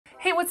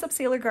Hey, what's up,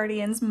 Sailor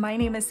Guardians? My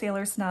name is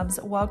Sailor Snubs.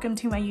 Welcome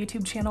to my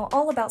YouTube channel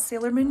all about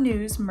Sailor Moon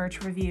news,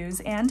 merch reviews,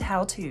 and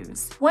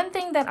how-tos. One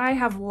thing that I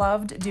have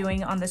loved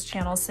doing on this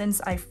channel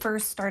since I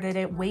first started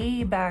it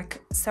way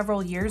back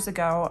several years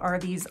ago are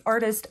these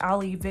Artist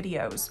Alley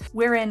videos,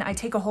 wherein I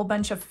take a whole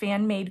bunch of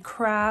fan-made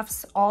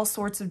crafts, all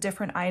sorts of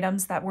different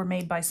items that were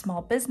made by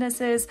small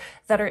businesses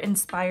that are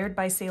inspired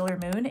by Sailor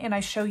Moon, and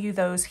I show you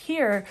those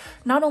here,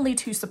 not only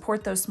to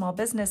support those small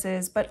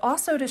businesses, but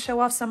also to show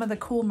off some of the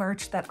cool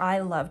merch that I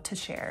love to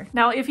share.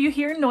 Now, if you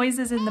hear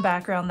noises in the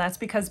background, that's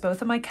because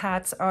both of my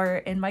cats are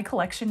in my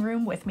collection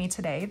room with me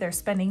today. They're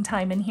spending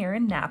time in here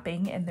and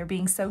napping, and they're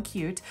being so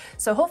cute.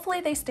 So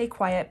hopefully they stay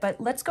quiet, but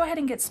let's go ahead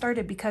and get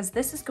started because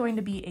this is going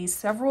to be a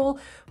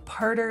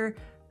several-parter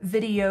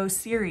video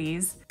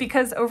series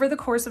because over the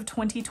course of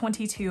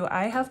 2022,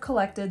 I have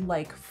collected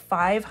like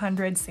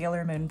 500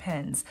 Sailor Moon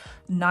pins.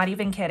 Not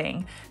even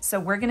kidding. So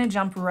we're gonna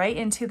jump right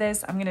into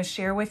this. I'm gonna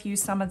share with you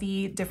some of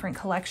the different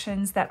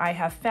collections that I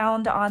have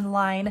found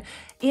online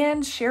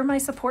and share my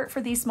support for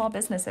these small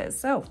businesses.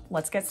 So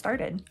let's get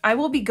started. I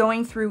will be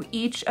going through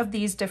each of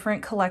these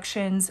different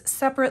collections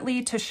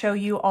separately to show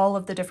you all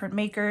of the different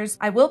makers.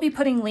 I will be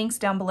putting links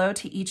down below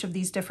to each of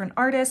these different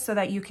artists so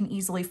that you can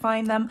easily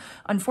find them.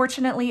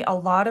 Unfortunately, a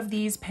lot of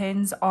these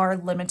pins are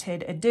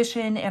limited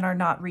edition and are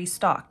not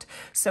restocked.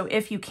 So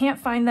if you can't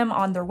find them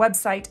on their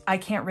website, I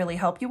can't really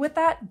help you with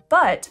that,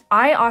 but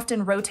I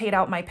often rotate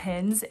out my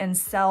pins and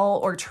sell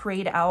or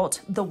trade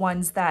out the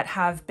ones that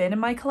have been in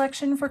my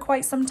collection for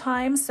quite some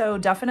time. So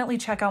definitely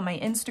check out my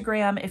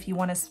Instagram if you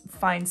want to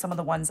find some of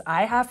the ones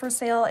I have for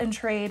sale and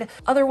trade.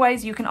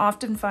 Otherwise, you can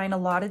often find a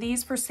lot of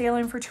these for sale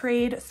and for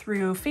trade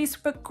through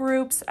Facebook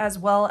groups as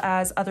well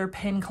as other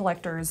pin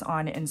collectors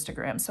on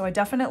Instagram. So I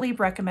definitely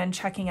recommend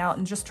checking out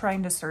and just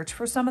trying to search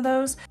for some of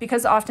those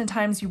because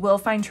oftentimes you will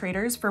find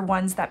traders for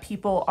ones that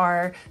people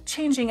are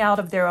changing out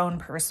of their own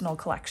personal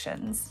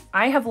collections.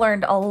 I have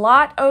learned a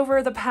lot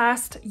over the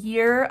past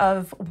year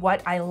of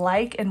what I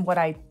like and what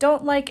I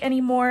don't like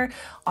anymore.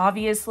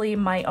 Obviously,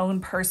 my own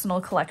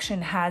personal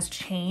collection has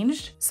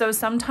changed. So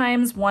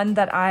sometimes one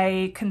that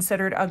I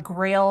considered a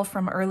grail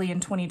from early in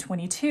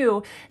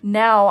 2022,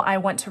 now I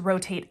want to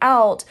rotate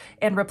out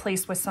and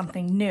replace with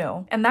something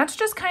new. And that's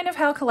just kind of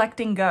how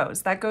collecting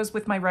goes. That goes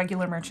with my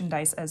regular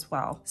merchandise as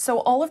well. So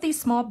all of these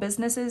small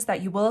businesses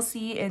that you will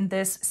see in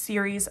this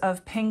series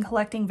of pin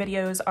collecting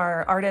videos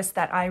are artists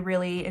that I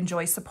really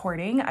enjoy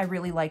supporting. I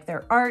really like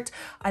their art.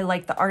 I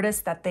like the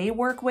artists that they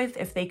work with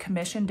if they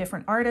commission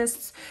different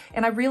artists.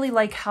 And I really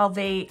like how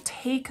they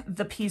take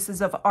the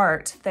pieces of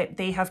art that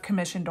they have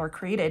commissioned or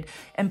created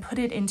and put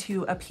it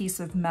into a piece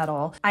of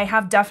metal. I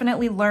have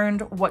definitely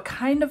learned what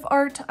kind of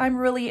art I'm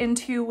really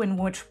into and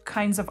which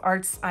kinds of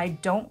arts I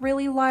don't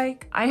really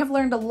like. I have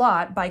learned a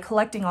lot by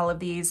collecting all of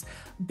these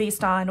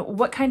based on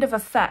what kind of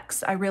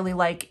effects I really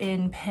like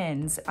in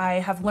pins. I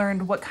have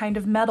learned what kind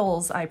of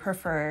metals I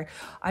prefer.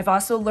 I've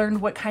also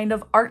learned what kind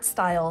of art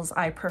styles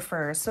I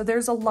prefer. So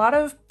there's a lot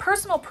of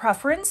personal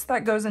preference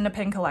that goes into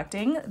pin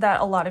collecting that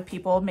a lot of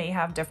people may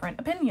have different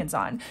opinions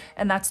on,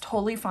 and that's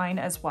totally fine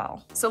as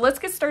well. So let's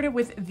get started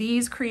with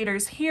these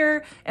creators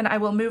here, and I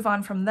will move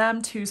on from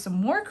them to some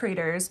more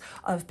creators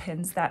of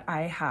pins that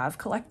I have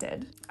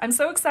collected. I'm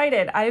so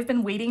excited. I have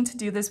been waiting to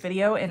do this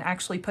video and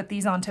actually put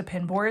these onto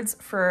pin boards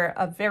for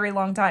a very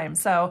long time.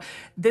 So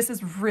this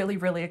is really,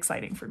 really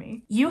exciting for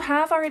me. You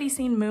have already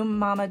seen Moon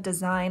Mama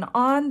design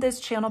on this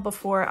channel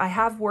before. I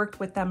have worked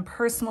with them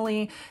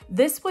personally.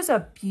 This was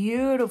a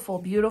beautiful,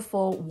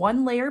 beautiful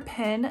one-layer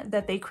pin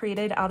that they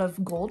created out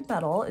of gold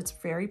metal. It's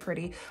very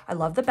pretty. I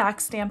love the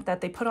back stamp that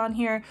they put on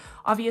here.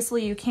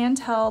 Obviously, you can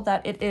tell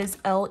that it is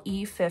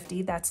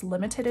LE50. That's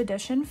limited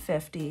edition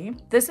 50.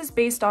 This is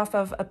based off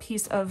of a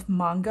piece of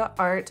manga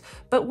art,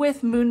 but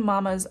with Moon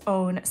Mama's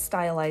own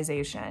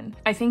stylization.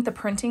 I think the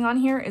printing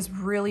on here is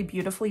really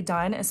beautifully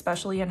done,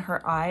 especially in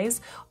her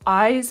eyes.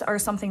 Eyes are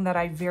something that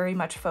I very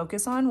much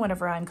focus on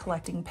whenever I'm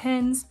collecting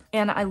pins,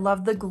 and I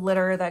love the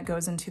glitter that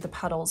goes into the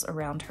petals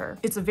around her.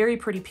 It's a very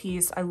pretty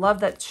piece. I love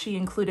that she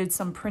included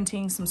some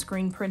printing, some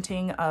screen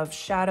printing of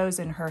shadows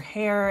in her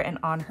hair and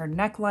on her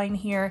neckline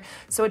here,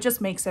 so it just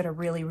makes it a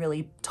really,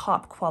 really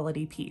top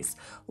quality piece.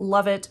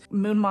 Love it.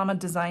 Moon Mama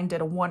Design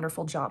did a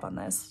wonderful job on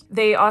this.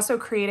 They also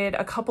created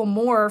a couple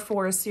more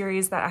for a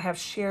series that I have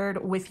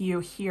shared with you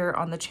here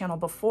on the channel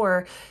before.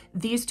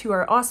 These two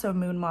are also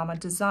Moon Mama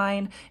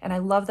Design, and I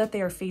love that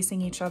they are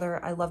facing each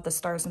other. I love the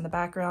stars in the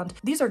background.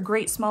 These are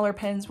great smaller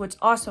pins, which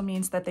also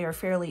means that they are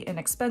fairly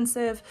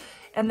inexpensive,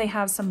 and they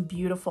have some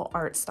beautiful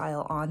art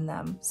style on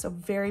them. So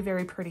very,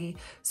 very pretty.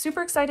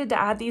 Super excited to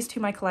add these to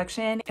my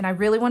collection, and I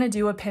really want to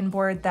do a pin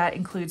board that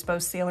includes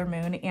both Sailor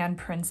Moon and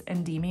Prince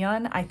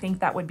Endymion. I think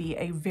that would be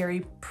a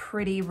very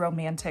pretty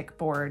romantic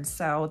board,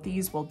 so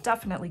these will definitely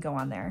definitely go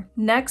on there.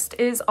 Next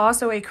is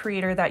also a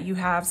creator that you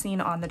have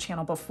seen on the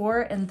channel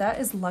before, and that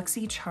is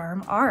Luxy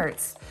Charm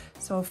Arts.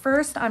 So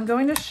first I'm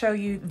going to show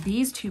you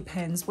these two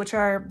pins, which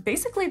are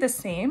basically the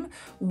same.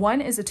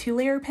 One is a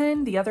 2-layer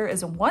pin, the other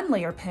is a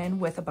 1-layer pin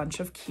with a bunch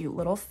of cute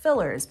little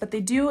fillers, but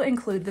they do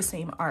include the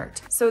same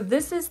art. So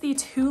this is the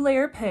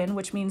 2-layer pin,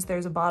 which means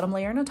there's a bottom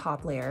layer and a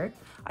top layer.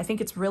 I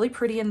think it's really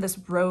pretty in this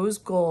rose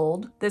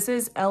gold. This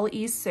is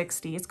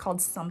LE60, it's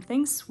called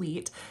Something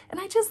Sweet, and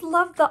I just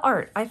love the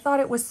art. I thought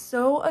it was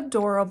so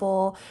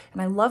adorable,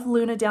 and I love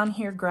Luna down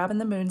here grabbing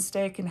the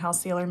moonstick and how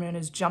Sailor Moon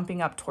is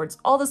jumping up towards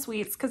all the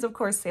sweets, because of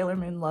course Sailor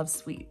Moon loves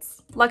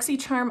sweets. Luxy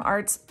Charm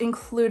Arts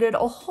included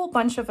a whole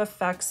bunch of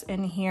effects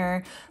in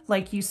here,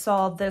 like you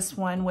saw this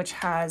one, which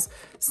has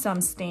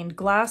some stained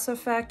glass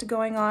effect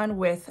going on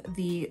with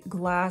the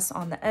glass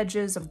on the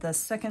edges of the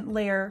 2nd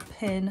layer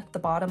pin, the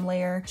bottom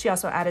layer. She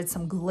also added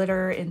some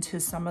glitter into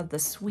some of the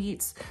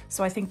sweets,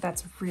 so I think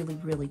that's really,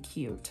 really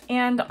cute.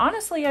 And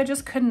honestly, I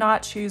just could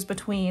not choose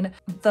between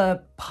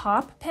the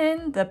pop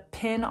pin, the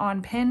pin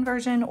on pin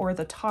version, or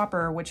the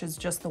topper, which is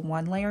just the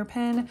 1-layer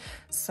pin,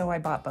 so I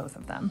bought both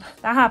of them.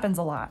 That happens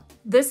a lot.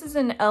 This is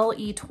an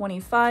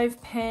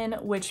LE25 pin,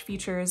 which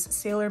features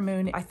Sailor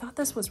Moon. I thought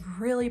this was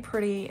really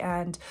pretty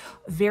and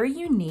very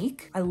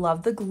unique. I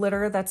love the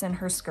glitter that's in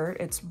her skirt.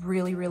 It's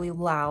really, really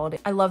loud.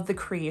 I love the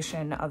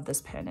creation of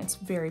this pin. It's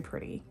very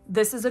pretty.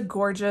 This is a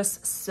gorgeous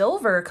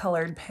silver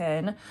colored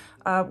pin,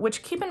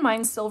 which keep in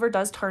mind, silver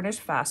does tarnish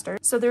faster.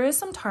 So there is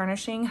some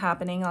tarnishing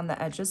happening on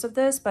the edges of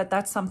this, but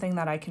that's something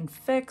that I can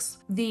fix.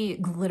 The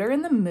glitter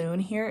in the moon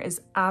here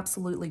is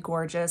absolutely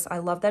gorgeous. I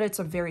love that it's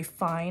a very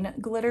fine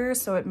glitter,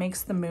 so it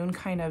makes the moon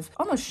kind of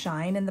almost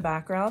shine in the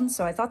background.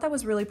 So I thought that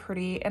was really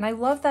pretty. And I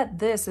love that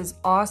this is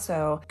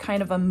also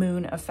kind of a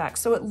moon effect.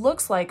 So it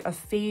looks like a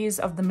phase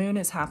of the moon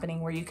is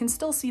happening where you can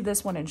still see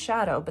this one in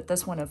shadow, but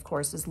this one of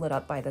course is lit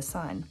up by the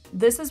sun.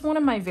 This is one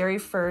of my very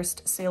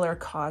first Sailor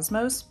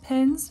Cosmos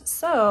pins.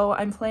 So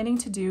I'm planning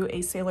to do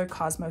a Sailor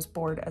Cosmos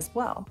board as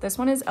well. This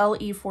one is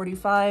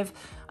LE45,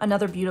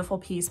 another beautiful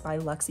piece by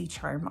Luxy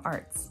Charm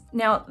Arts.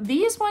 Now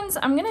these ones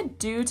I'm gonna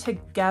do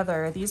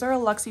together. These are a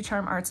Luxy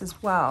Charm Arts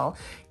as well.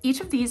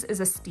 Each of these is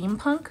a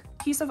steampunk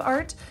piece of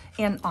art,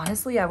 and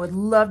honestly I would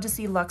love to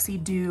see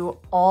Luxy do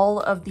all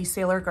of the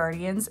Sailor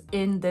Guardians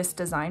in this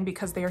design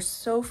because they are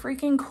so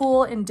freaking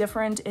cool and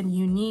different and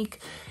unique,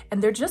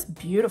 and they're just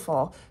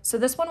beautiful. So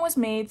this one was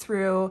made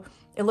through,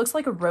 it looks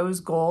like a rose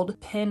gold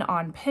pin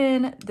on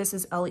pin. This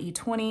is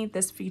LE20.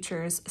 This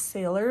features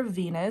Sailor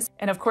Venus.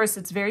 And of course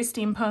it's very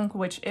steampunk,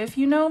 which if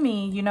you know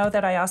me, you know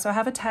that I also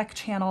have a tech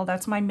channel.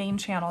 That's my main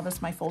channel. That's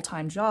my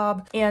full-time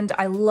job. And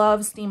I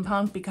love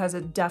steampunk because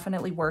it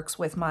definitely works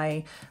with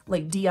my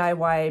like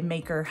DIY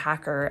maker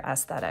hacker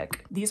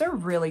aesthetic. These are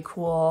really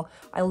cool.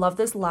 I love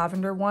this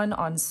lavender one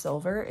on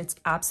silver. It's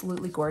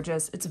absolutely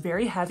gorgeous. It's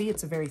very heavy.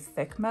 It's a very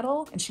thick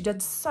metal. And she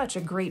did such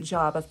a great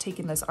job of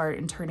taking this art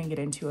and turning it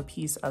into a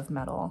piece of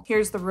metal.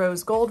 Here's the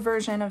rose gold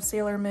version of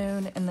Sailor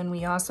Moon, and then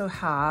we also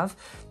have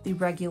the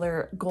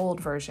regular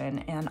gold version.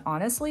 And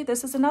honestly,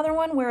 this is another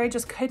one where I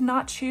just could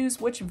not choose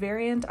which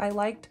variant I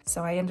liked,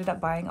 so I ended up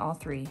buying all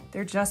three.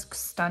 They're just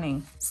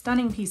stunning,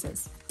 stunning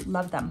pieces.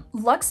 Love them.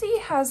 Luxy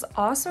has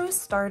also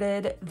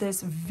started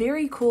this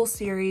very cool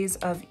series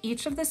of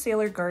each of the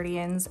Sailor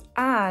Guardians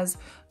as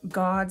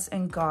gods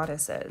and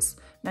goddesses.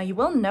 Now you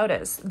will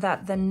notice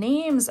that the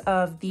names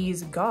of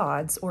these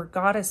gods or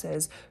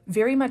goddesses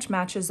very much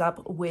matches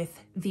up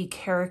with the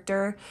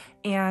character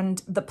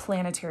and the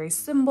planetary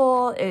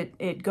symbol.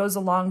 It goes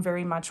along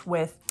very much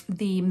with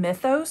the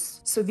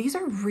mythos. So these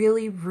are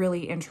really,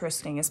 really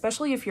interesting,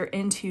 especially if you're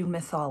into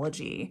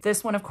mythology.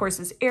 This one, of course,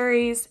 is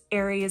Ares.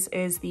 Ares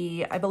is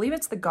the, I believe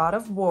it's the god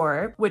of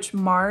war, which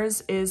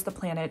Mars is the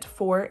planet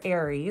for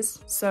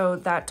Ares. So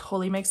that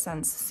totally makes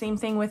sense. Same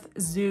thing with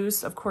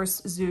Zeus. Of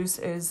course, Zeus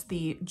is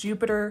the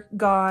Jupiter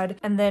god.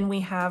 And then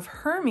we have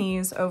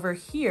Hermes over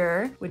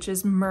here, which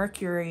is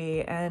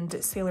Mercury,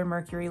 and Sailor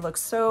Mercury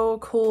looks so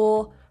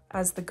cool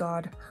as the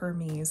god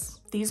Hermes.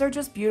 These are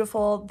just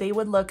beautiful. They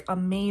would look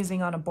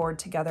amazing on a board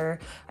together.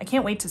 I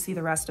can't wait to see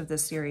the rest of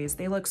this series.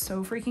 They look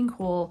so freaking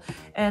cool.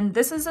 And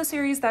this is a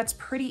series that's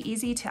pretty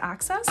easy to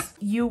access.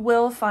 You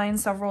will find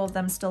several of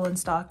them still in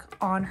stock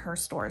on her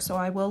store, so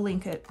I will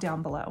link it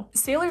down below.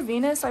 Sailor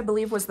Venus, I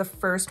believe, was the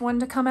first one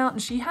to come out,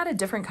 and she had a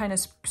different kind of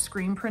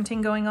screen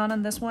printing going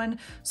on this one.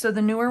 So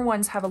the newer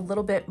ones have a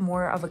little bit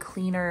more of a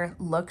cleaner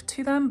look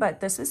to them, but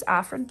this is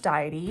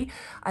Aphrodite.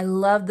 I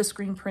love the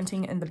screen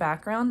printing in the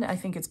background. I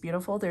think it's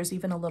beautiful. There's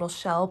even a little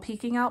shell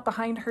peeking out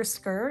behind her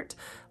skirt.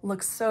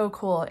 Looks so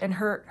cool. And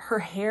her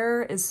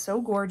hair is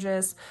so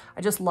gorgeous.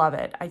 I just love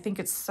it. I think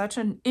it's such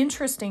an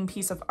interesting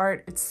piece of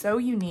art. It's so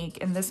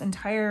unique. And this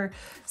entire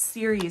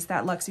series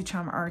that Luxy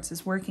Charm Arts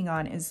is working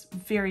on is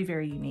very,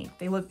 very unique.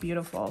 They look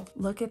beautiful.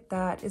 Look at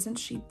that. Isn't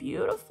she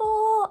beautiful?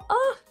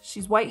 Oh,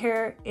 She's white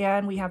hair,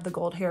 and we have the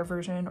gold hair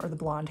version or the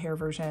blonde hair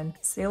version.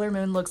 Sailor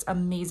Moon looks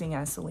amazing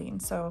as Celine,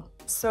 so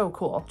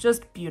cool.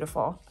 Just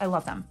beautiful. I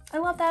love them. I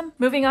love them.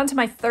 Moving on to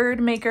my third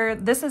maker.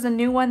 This is a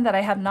new one that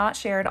I have not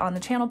shared on the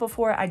channel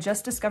before. I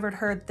just discovered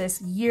her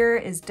this year,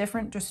 is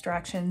Different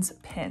Distractions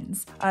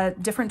pins.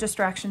 Different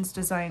Distractions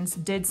Designs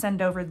did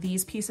send over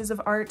these pieces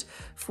of art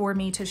for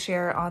me to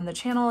share on the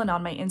channel and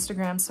on my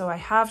Instagram, so I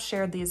have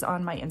shared these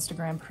on my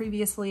Instagram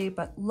previously,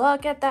 but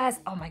look at this.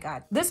 Oh my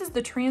God. This is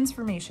the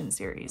Transformation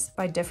series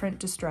by Different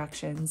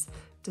Distractions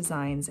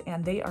Designs,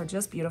 and they are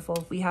just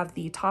beautiful. We have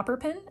the topper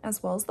pin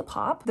as well as the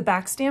pop. The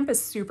back stamp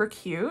is super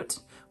cute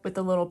with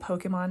the little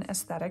Pokemon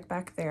aesthetic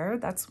back there.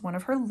 That's one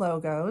of her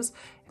logos,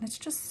 and it's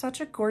just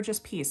such a gorgeous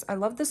piece. I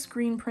love the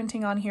screen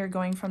printing on here,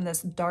 going from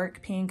this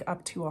dark pink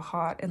up to a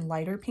hot and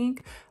lighter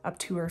pink up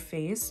to her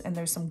face, and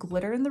there's some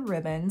glitter in the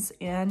ribbons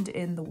and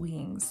in the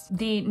wings.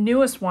 The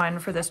newest one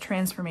for this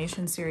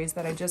Transformation series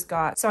that I just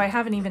got, so I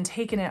haven't even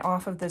taken it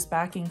off of this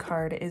backing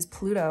card, is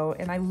Pluto,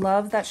 and I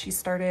love that she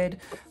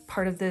started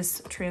part of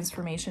this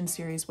Transformation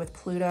series with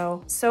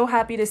Pluto. So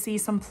happy to see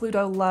some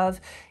Pluto love.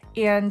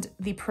 And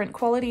the print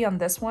quality on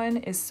this one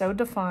is so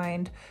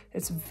defined.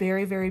 It's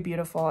very, very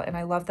beautiful. And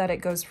I love that it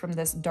goes from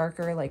this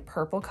darker like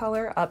purple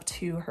color up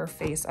to her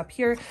face up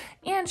here.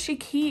 And she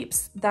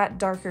keeps that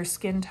darker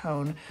skin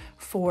tone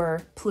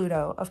for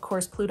Pluto. Of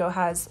course, Pluto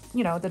has,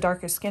 you know, the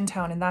darker skin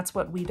tone, and that's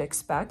what we'd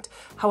expect.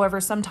 However,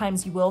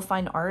 sometimes you will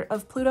find art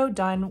of Pluto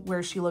done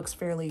where she looks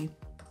fairly,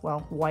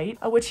 well, white,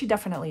 which she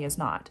definitely is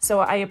not. So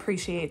I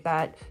appreciate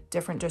that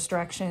Different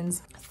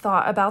Distractions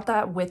thought about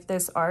that with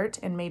this art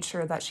and made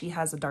sure that she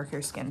has a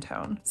darker skin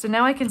tone. So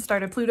now I can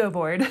start a Pluto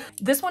board.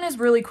 This one is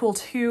really cool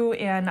too,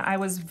 and I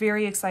was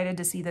very excited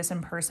to see this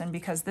in person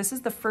because this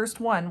is the first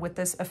one with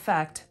this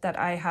effect that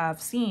I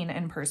have seen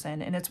in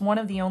person, and it's one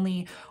of the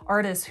only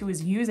artists who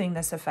is using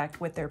this effect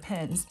with their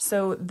pins.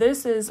 So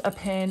this is a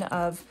pin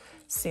of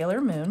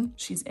Sailor Moon.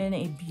 She's in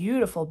a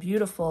beautiful,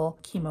 beautiful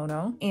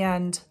kimono,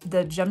 and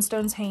the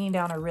gemstones hanging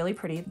down are really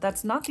pretty.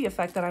 That's not the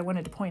effect that I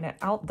wanted to point it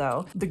out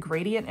though. The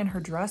gradient in her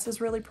dress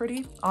is really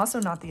pretty. Also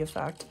not the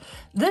effect.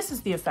 This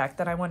is the effect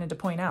that I wanted to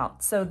point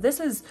out. So this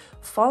is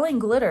falling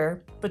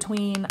glitter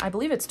between, I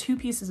believe it's 2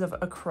 pieces of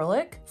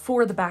acrylic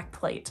for the back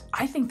plate.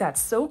 I think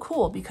that's so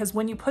cool because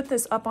when you put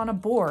this up on a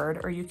board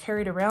or you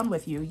carry it around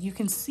with you, you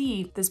can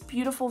see this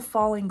beautiful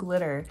falling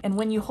glitter. And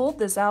when you hold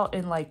this out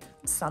in like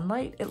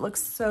sunlight, it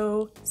looks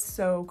so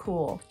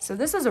cool. So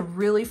this is a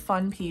really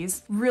fun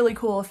piece, really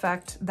cool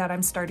effect that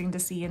I'm starting to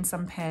see in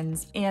some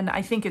pins, and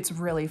I think it's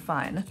really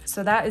fun.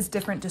 So that is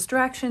Different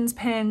Distractions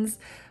pins.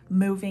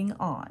 Moving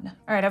on.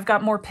 All right, I've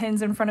got more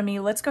pins in front of me.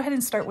 Let's go ahead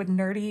and start with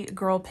Nerdy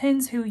Girl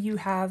Pins, who you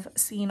have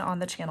seen on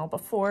the channel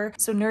before.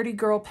 So Nerdy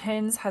Girl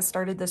Pins has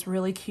started this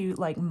really cute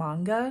like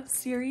manga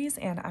series,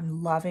 and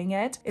I'm loving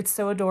it. It's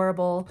so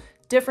adorable.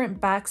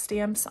 Different back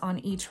stamps on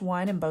each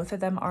one, and both of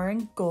them are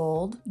in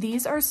gold.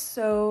 These are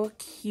so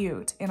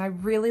cute, and I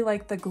really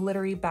like the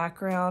glittery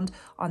background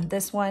on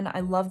this one. I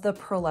love the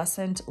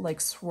pearlescent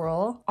like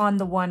swirl on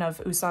the one of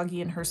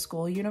Usagi in her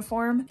school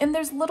uniform. And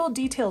there's little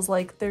details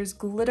like there's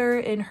glitter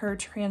in her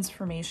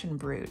transformation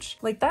brooch.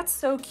 Like that's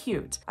so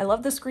cute. I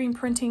love the screen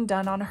printing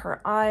done on her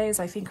eyes.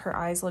 I think her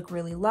eyes look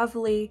really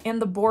lovely, and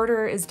the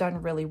border is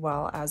done really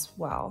well as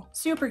well.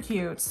 Super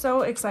cute.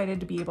 So excited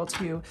to be able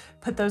to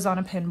put those on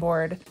a pin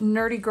board.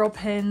 Nerdy Girl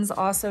Pins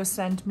also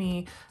sent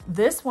me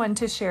this one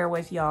to share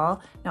with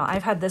y'all. Now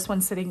I've had this one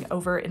sitting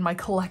over in my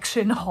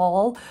collection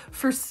haul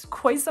for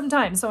quite some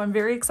time, so I'm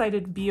very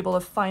excited to be able to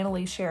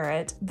finally share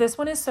it. This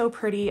one is so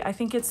pretty. I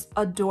think it's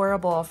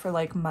adorable for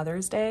like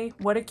Mother's Day.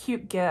 What a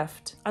cute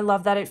gift. I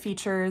love that it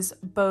features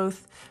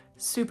both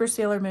Super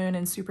Sailor Moon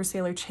and Super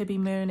Sailor Chibi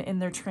Moon in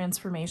their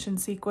transformation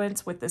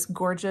sequence with this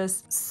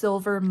gorgeous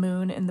silver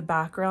moon in the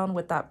background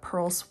with that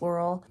pearl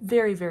swirl.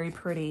 Very, very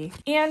pretty.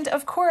 And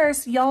of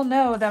course, y'all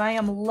know that I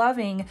am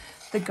loving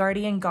the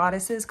Guardian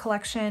Goddesses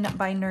collection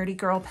by Nerdy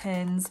Girl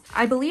Pins.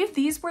 I believe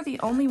these were the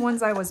only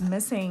ones I was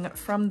missing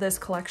from this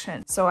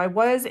collection. So I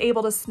was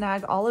able to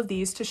snag all of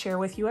these to share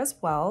with you as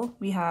well.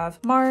 We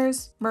have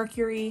Mars,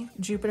 Mercury,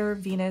 Jupiter,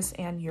 Venus,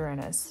 and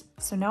Uranus.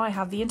 So now I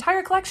have the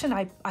entire collection.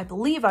 I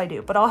believe I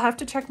do, but I'll have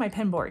to check my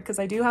pin board because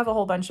I do have a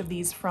whole bunch of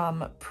these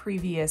from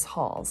previous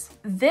hauls.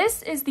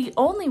 This is the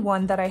only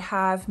one that I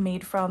have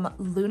made from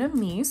Luna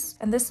Mies,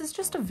 and this is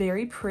just a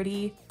very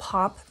pretty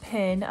pop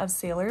pin of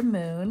Sailor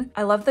Moon.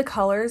 I love the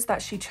colors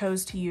that she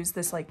chose to use,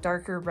 this like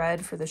darker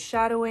red for the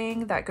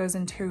shadowing that goes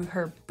into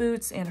her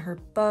boots and her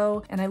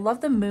bow, and I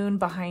love the moon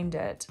behind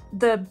it.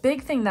 The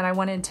big thing that I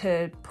wanted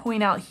to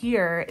point out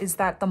here is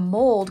that the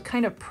mold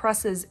kind of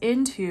presses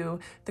into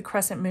the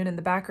crescent moon in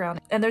the background,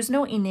 and there's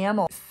no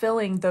enamel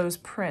filling those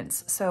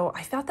prints. So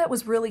I thought that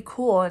was really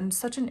cool and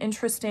such an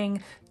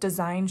interesting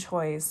design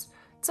choice.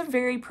 It's a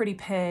very pretty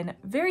pin,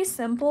 very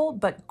simple,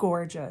 but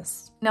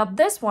gorgeous. Now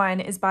this one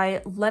is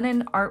by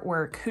Lennon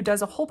Artwork, who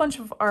does a whole bunch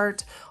of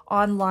art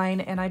online,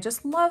 and I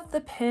just love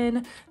the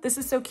pin. This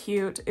is so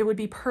cute. It would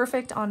be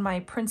perfect on my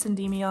Prince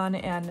Endymion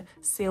and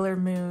Sailor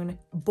Moon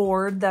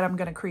board that I'm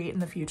gonna create in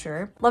the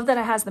future. Love that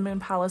it has the Moon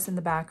Palace in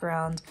the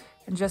background,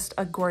 and just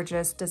a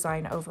gorgeous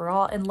design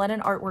overall. And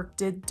Lennon Artwork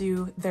did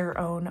do their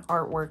own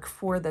artwork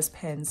for this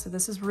pin, so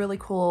this is really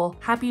cool.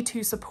 Happy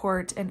to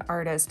support an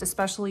artist,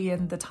 especially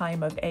in the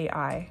time of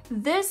AI.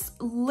 This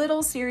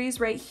little series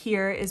right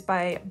here is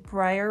by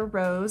Briar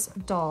Rose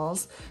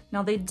Dolls.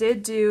 Now they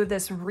did do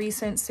this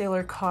recent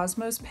Sailor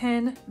Cosmos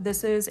pin.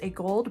 This is a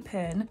gold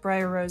pin,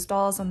 Briar Rose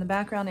Dolls on the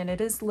background, and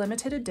it is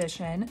limited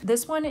edition.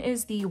 This one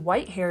is the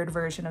white-haired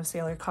version of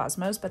Sailor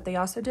Cosmos, but they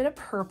also did a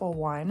purple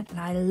one, and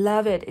I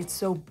love it. It's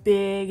so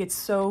big, it's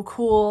so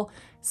cool,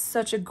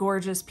 such a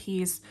gorgeous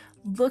piece.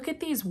 Look at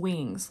these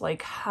wings,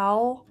 like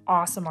how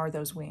awesome are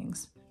those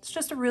wings? It's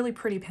just a really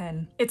pretty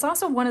pin. It's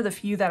also one of the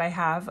few that I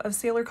have of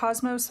Sailor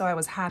Cosmos, so I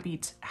was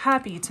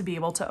happy to be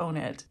able to own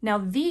it. Now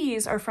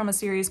these are from a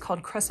series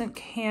called Crescent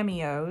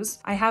Cameos.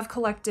 I have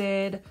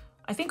collected,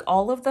 I think,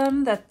 all of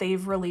them that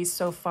they've released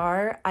so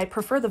far. I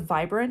prefer the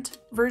vibrant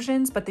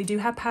versions, but they do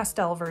have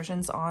pastel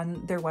versions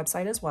on their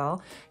website as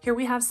well. Here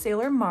we have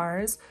Sailor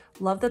Mars.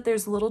 Love that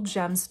there's little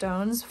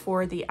gemstones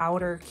for the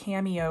outer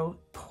cameo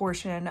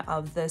portion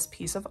of this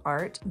piece of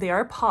art. They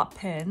are pop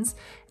pins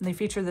and they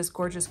feature this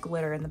gorgeous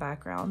glitter in the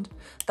background.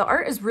 The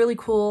art is really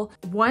cool.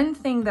 One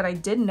thing that I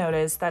did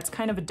notice that's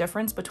kind of a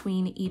difference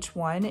between each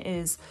one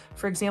is,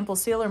 for example,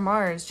 Sailor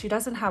Mars, she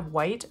doesn't have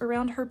white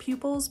around her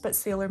pupils, but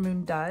Sailor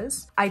Moon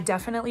does. I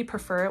definitely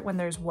prefer it when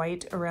there's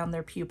white around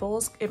their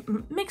pupils.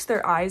 It makes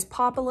their eyes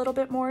pop a little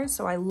bit more,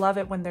 so I love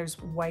it when there's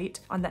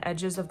white on the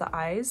edges of the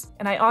eyes.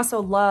 And I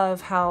also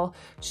love how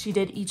she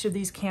did each of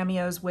these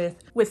cameos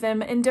with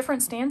them in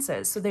different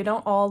stances, so they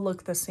don't all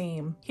look the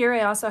same. Here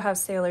I also have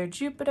Sailor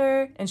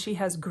Jupiter, and she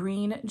has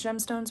green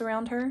gemstones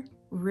around her.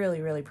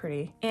 Really, really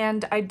pretty.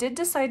 And I did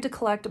decide to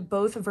collect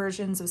both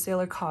versions of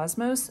Sailor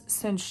Cosmos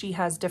since she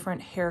has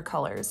different hair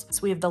colors.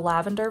 So we have the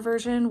lavender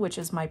version, which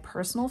is my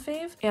personal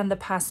fave, and the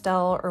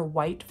pastel or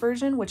white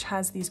version, which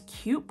has these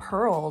cute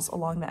pearls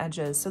along the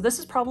edges. So this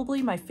is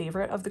probably my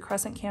favorite of the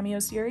Crescent Cameo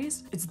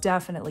series. It's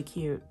definitely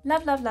cute.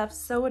 Love, love, love,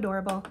 so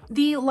adorable.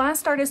 The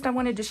last artist I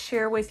wanted to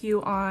share with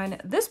you on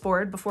this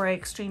board before I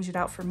exchange it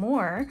out for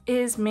more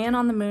is Man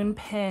on the Moon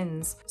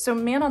pins. So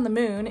Man on the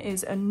Moon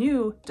is a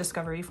new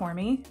discovery for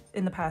me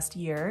in the past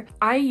year.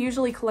 I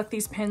usually collect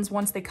these pins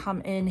once they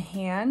come in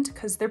hand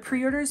because their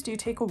pre-orders do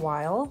take a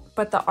while,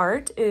 but the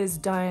art is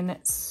done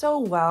so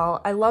well.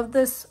 I love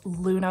this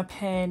Luna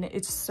pin.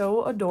 It's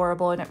so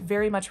adorable and it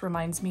very much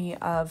reminds me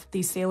of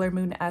the Sailor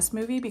Moon S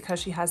movie because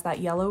she has that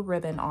yellow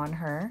ribbon on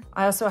her.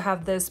 I also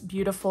have this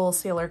beautiful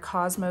Sailor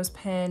Cosmos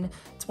pin.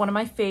 It's one of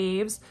my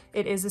faves.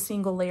 It is a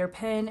single layer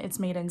pin. It's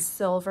made in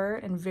silver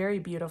and very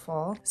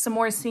beautiful. Some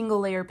more single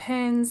layer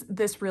pins.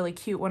 This really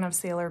cute one of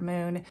Sailor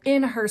Moon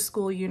in her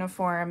school uniform,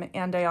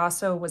 and I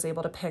also was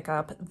able to pick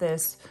up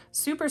this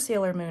Super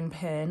Sailor Moon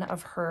pin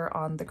of her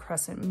on the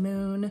Crescent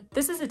Moon.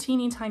 This is a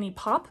teeny tiny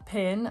pop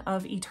pin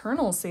of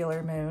Eternal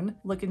Sailor Moon,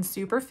 looking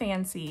super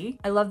fancy.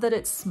 I love that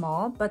it's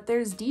small, but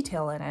there's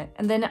detail in it.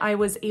 And then I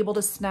was able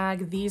to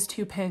snag these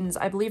two pins.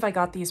 I believe I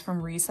got these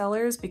from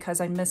resellers because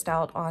I missed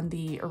out on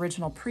the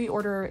original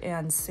pre-order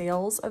and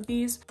sales of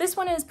these. This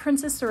one is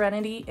Princess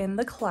Serenity in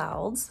the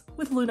Clouds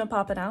with Luna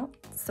popping out.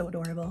 So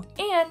adorable.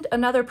 And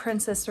another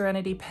Princess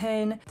Serenity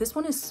pin. This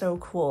one is so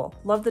cool.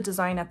 Love the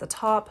design at the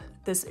top.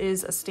 This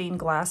is a stained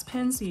glass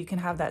pin, so you can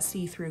have that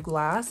see-through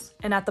glass.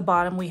 And at the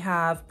bottom, we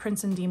have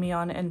Prince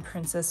Endymion and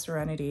Princess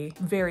Serenity.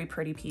 Very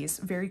pretty piece,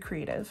 very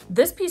creative.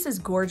 This piece is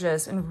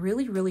gorgeous and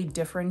really, really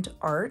different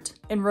art.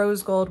 In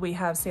rose gold, we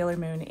have Sailor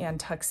Moon and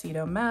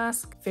Tuxedo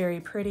Mask.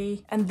 Very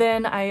pretty. And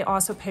then I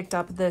also picked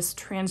up this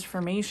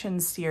Transformation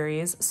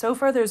series. So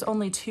far, there's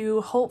only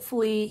two.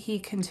 Hopefully, he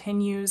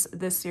continues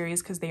this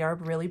series because they are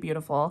really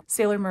beautiful.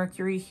 Sailor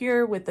Mercury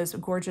here with this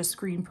gorgeous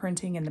screen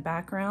printing in the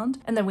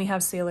background. And then we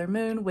have Sailor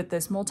Moon with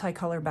this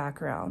multicolor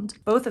background.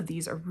 Both of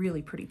these are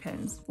really pretty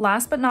pins.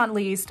 Last but not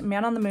least,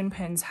 Man on the Moon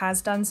Pins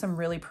has done some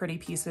really pretty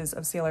pieces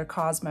of Sailor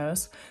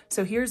Cosmos.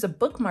 So here's a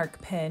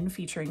bookmark pin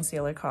featuring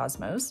Sailor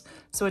Cosmos.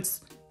 So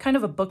it's kind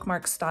of a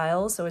bookmark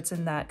style, so it's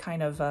in that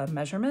kind of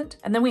measurement.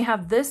 And then we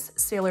have this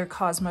Sailor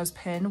Cosmos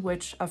pin,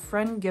 which a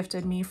friend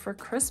gifted me for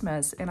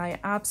Christmas, and I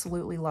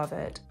absolutely love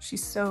it.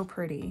 She's so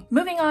pretty.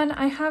 Moving on,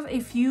 I have a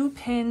few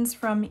pins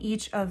from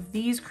each of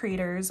these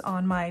creators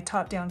on my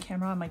top-down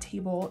camera on my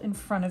table in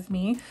front of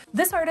me.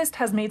 This artist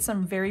has made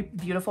some very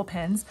beautiful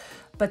pins,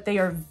 but they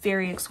are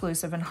very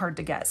exclusive and hard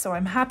to get, so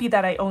I'm happy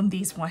that I own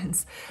these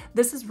ones.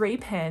 This is Ray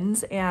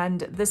Pins,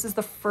 and this is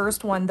the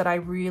first one that I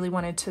really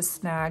wanted to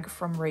snag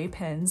from Ray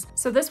Pins.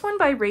 So this one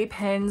by Ray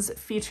Pins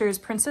features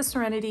Princess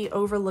Serenity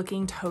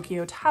overlooking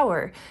Tokyo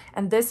Tower,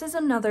 and this is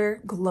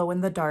another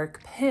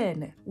glow-in-the-dark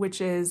pin,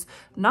 which is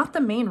not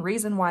the main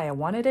reason why I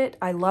wanted it.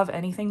 I love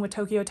anything with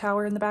Tokyo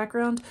Tower in the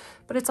background,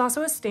 but it's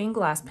also a stained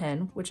glass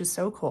pin, which is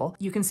so cool.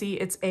 You can see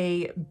it's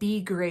a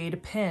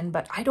B-grade pin,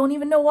 but I don't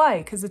even know why,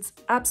 because it's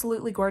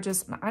absolutely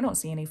gorgeous and I don't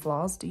see any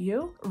flaws, do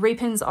you? Ray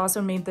Pins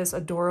also made this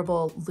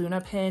adorable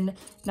Luna pin.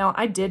 Now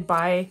I did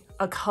buy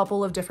a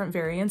couple of different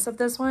variants of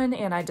this one,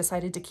 and I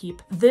decided to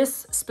keep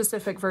this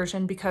specific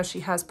version because she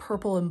has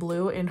purple and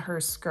blue in her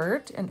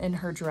skirt and in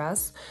her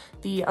dress.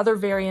 The other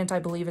variant I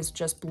believe is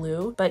just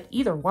blue, but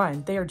either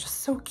one, they are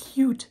just so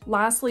cute.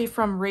 Lastly,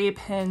 from Ray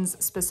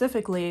Pins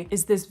specifically,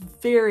 is this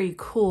very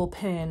cool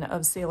pin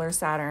of Sailor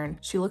Saturn.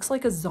 She looks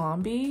like a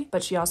zombie,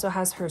 but she also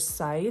has her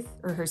scythe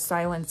or her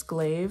silence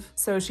glaive.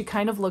 So she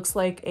kind of looks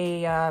like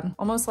a,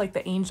 almost like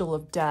the angel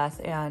of death,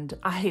 and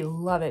I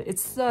love it.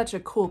 It's such a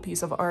cool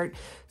piece of art,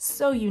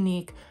 so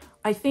unique.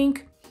 I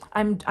think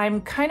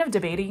I'm kind of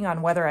debating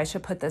on whether I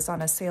should put this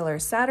on a Sailor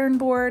Saturn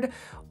board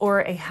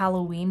or a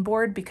Halloween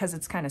board because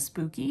it's kind of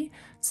spooky.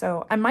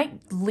 So I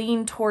might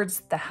lean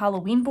towards the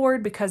Halloween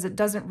board because it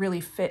doesn't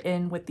really fit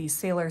in with the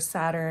Sailor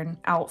Saturn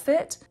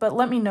outfit, but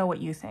let me know what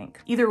you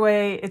think. Either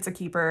way, it's a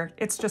keeper.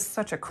 It's just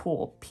such a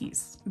cool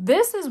piece.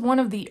 This is one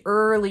of the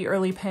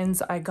early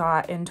pins I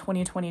got in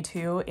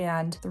 2022,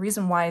 and the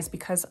reason why is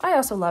because I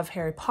also love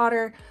Harry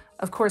Potter.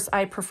 Of course,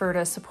 I prefer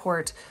to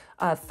support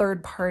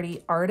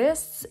third-party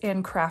artists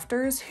and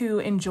crafters who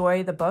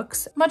enjoy the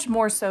books much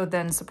more so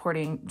than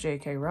supporting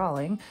J.K.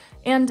 Rowling.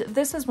 And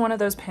this is one of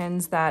those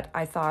pins that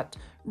I thought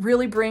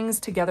really brings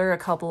together a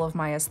couple of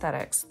my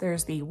aesthetics.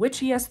 There's the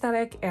witchy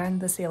aesthetic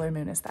and the Sailor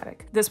Moon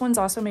aesthetic. This one's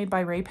also made by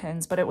Ray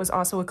Pins, but it was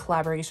also a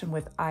collaboration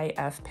with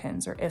IF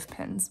Pins or IF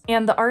Pins.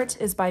 And the art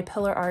is by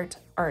Pillar Art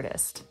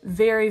Artist.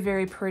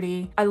 Very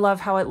pretty. I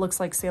love how it looks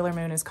like Sailor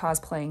Moon is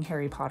cosplaying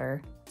Harry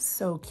Potter.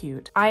 So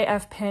cute.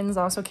 IF Pins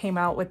also came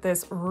out with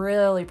this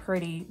really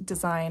pretty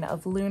design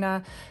of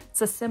Luna.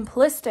 It's a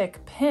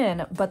simplistic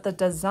pin, but the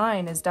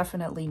design is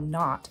definitely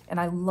not. And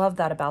I love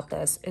that about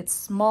this. It's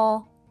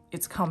small,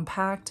 it's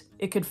compact,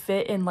 it could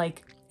fit in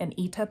like an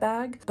Ita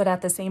bag, but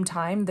at the same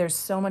time, there's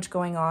so much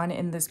going on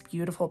in this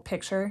beautiful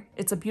picture.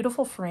 It's a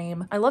beautiful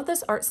frame. I love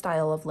this art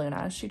style of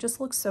Luna. She just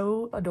looks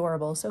so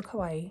adorable, so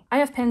kawaii.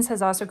 IF Pins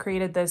has also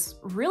created this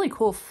really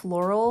cool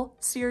floral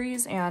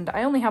series, and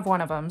I only have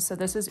one of them, so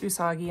this is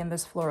Usagi in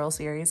this floral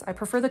series. I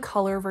prefer the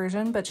color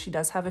version, but she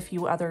does have a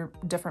few other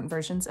different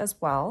versions as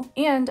well.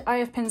 And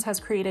IF Pins has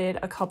created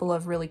a couple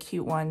of really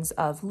cute ones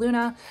of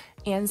Luna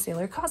and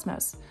Sailor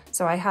Cosmos.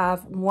 So I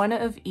have one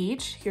of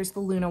each. Here's the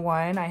Luna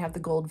one. I have the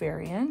gold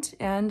variant,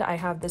 and I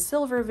have the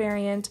silver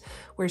variant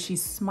where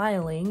she's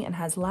smiling and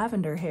has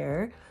lavender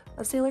hair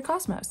of Sailor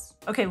Cosmos.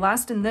 Okay,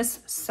 last in this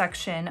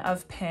section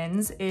of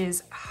pins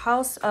is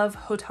House of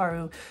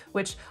Hotaru,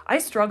 which I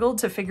struggled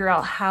to figure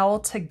out how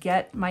to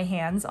get my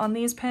hands on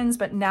these pins,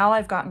 but now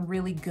I've gotten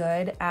really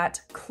good at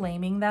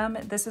claiming them.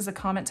 This is a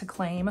comment to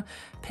claim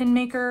pin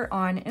maker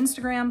on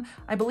Instagram.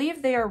 I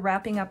believe they are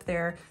wrapping up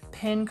their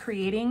pin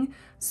creating,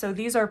 so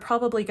these are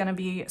probably going to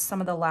be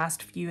some of the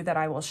last few that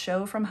I will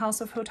show from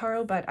House of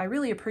Hotaru, but I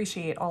really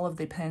appreciate all of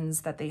the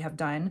pins that they have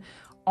done.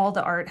 All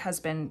the art has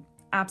been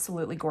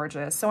absolutely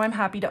gorgeous, so I'm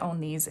happy to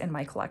own these in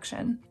my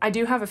collection. I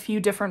do have a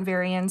few different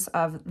variants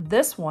of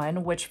this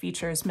one, which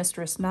features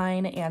Mistress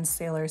 9 and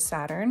Sailor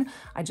Saturn.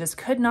 I just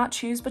could not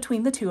choose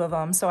between the two of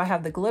them, so I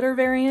have the glitter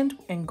variant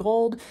in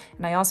gold,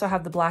 and I also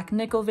have the black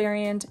nickel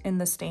variant in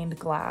the stained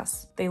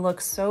glass. They look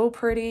so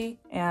pretty,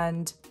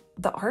 and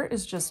the art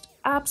is just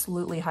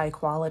absolutely high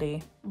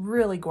quality,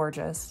 really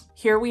gorgeous.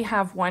 Here we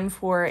have one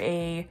for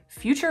a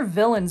future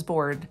villains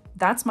board.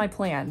 That's my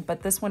plan,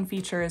 but this one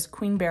features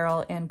Queen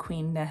Beryl and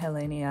Queen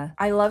Nehelenia.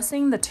 I love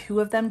seeing the two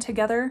of them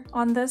together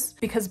on this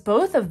because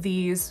both of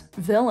these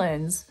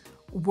villains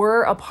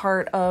were a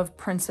part of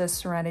Princess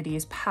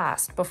Serenity's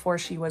past before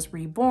she was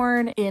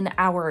reborn in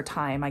our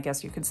time, I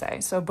guess you could say.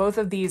 So both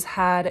of these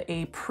had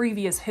a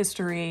previous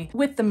history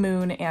with the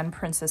moon and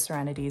Princess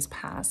Serenity's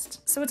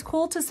past. So it's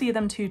cool to see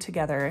them two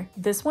together.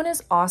 This one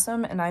is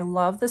awesome, and I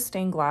love the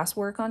stained glass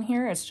work on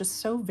here. It's just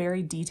so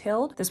very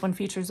detailed. This one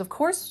features, of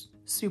course,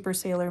 Super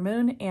Sailor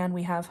Moon, and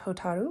we have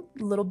Hotaru,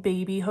 little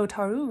baby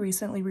Hotaru,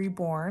 recently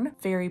reborn.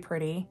 Very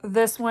pretty.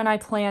 This one I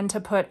plan to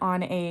put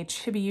on a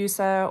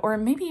Chibiusa or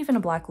maybe even a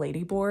Black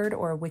Lady board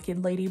or a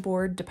Wicked Lady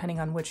board,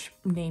 depending on which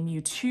name you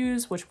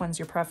choose, which one's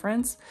your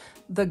preference.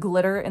 The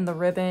glitter in the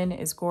ribbon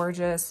is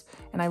gorgeous,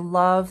 and I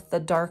love the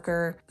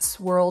darker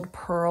swirled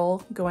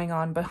pearl going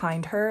on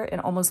behind her.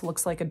 It almost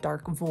looks like a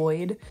dark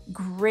void.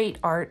 Great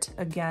art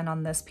again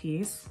on this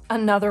piece.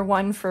 Another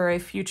one for a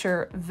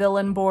future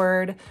villain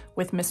board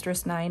with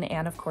Mistress 9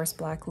 and of course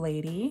Black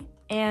Lady.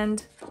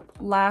 And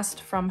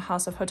last from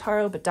House of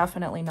Hotaru, but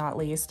definitely not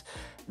least,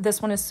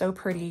 this one is so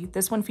pretty.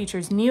 This one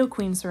features Neo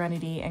Queen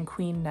Serenity and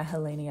Queen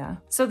Nehelenia.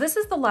 So this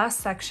is the last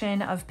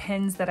section of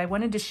pins that I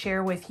wanted to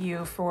share with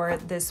you for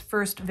this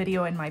first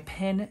video in my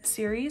pin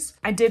series.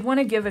 I did want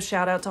to give a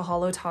shout out to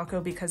Holo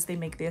Taco because they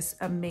make this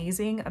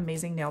amazing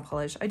nail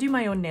polish. I do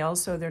my own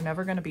nails, so they're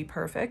never going to be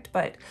perfect,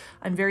 but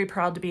I'm very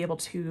proud to be able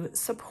to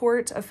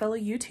support a fellow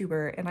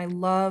YouTuber, and I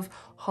love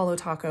Holo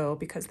Taco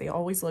because they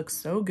always look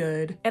so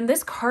good. And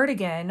this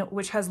cardigan,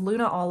 which has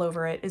Luna all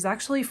over it, is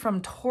actually from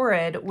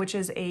Torrid, which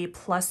is a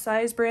plus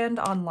size brand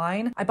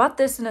online. I bought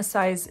this in a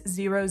size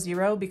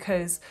 00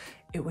 because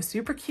It was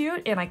super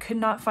cute and I could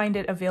not find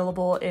it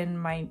available in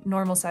my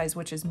normal size,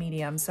 which is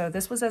medium. So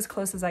this was as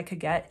close as I could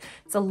get.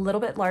 It's a little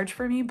bit large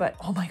for me, but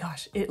oh my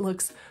gosh, it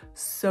looks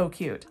so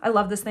cute. I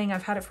love this thing.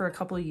 I've had it for a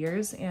couple of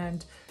years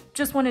and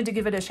just wanted to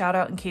give it a shout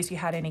out in case you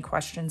had any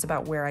questions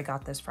about where I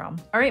got this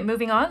from. All right,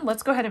 moving on,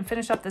 let's go ahead and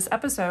finish up this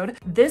episode.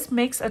 This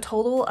makes a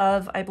total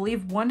of, I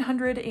believe,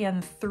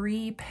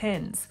 103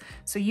 pins.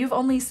 So you've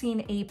only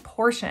seen a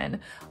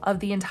portion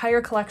of the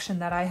entire collection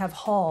that I have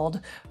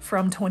hauled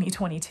from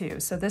 2022.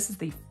 So this is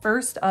the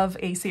first of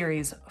a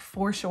series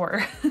for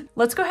sure.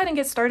 Let's go ahaad and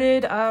get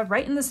started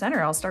right in the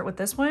center. I'll start with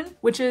this one,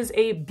 which is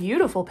a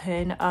beautiful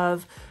pin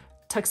of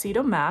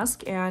Tuxedo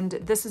Mask, and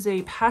this is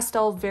a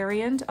pastel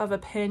variant of a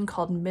pin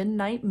called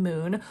Midnight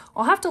Moon.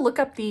 I'll have to look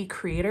up the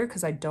creator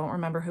because I don't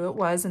remember who it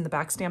was, and the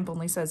back stamp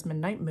only says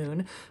Midnight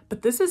Moon,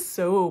 but this is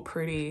so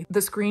pretty.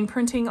 The screen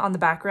printing on the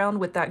background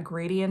with that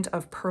gradient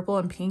of purple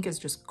and pink is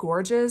just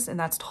gorgeous, and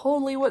that's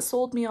totally what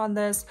sold me on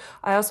this.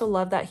 I also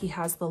love that he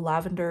has the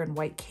lavender and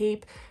white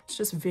cape. It's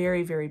just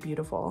very, very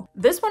beautiful.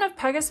 This one of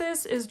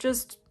Pegasus is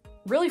just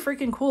really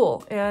freaking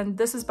cool, and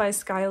this is by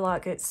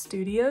Skylocket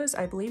Studios.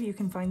 I believe you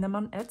can find them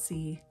on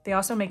Etsy. They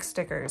also make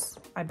stickers.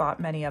 I bought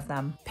many of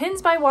them.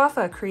 Pins by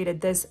Wafa created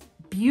this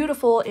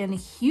beautiful and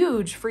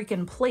huge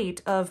freaking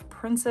plate of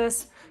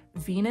Princess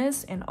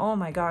Venus, and oh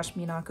my gosh,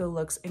 Minako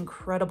looks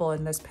incredible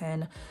in this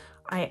pin.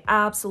 I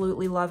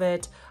absolutely love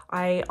it.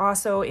 I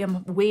also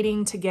am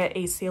waiting to get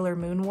a Sailor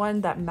Moon one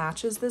that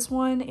matches this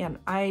one, and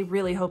I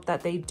really hope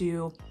that they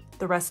do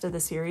the rest of the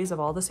series of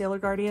all the Sailor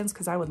Guardians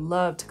because I would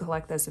love to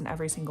collect this in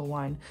every single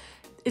one.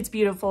 It's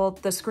beautiful.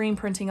 The screen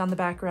printing on the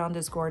background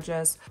is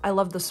gorgeous. I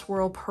love the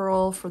swirl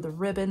pearl for the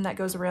ribbon that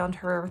goes around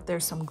her.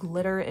 There's some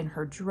glitter in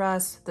her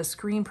dress. The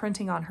screen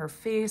printing on her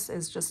face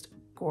is just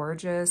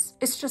gorgeous.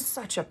 It's just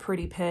such a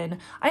pretty pin.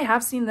 I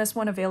have seen this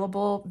one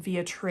available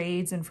via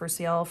trades and for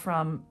sale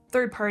from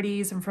third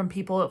parties and from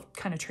people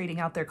kind of trading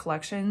out their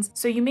collections.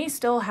 So you may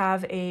still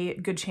have a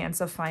good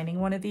chance of finding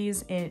one of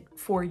these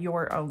for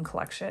your own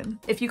collection.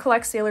 If you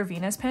collect Sailor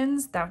Venus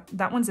pins,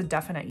 that one's a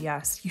definite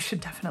yes. You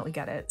should definitely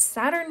get it.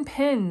 Saturn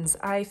pins.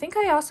 I think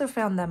I also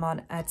found them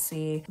on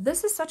Etsy.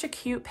 This is such a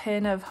cute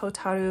pin of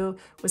Hotaru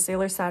with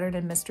Sailor Saturn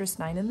and Mistress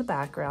 9 in the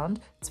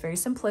background. It's very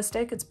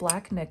simplistic. It's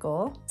black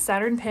nickel.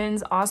 Saturn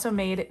pins also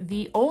made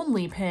the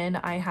only pin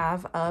I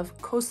have of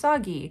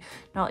Kosagi.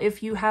 Now,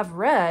 if you have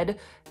read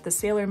the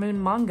Sailor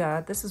Moon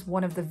manga, this is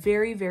one of the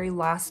very, very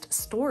last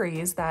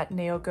stories that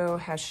Naoko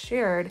has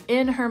shared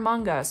in her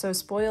manga. So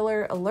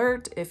spoiler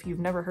alert, if you've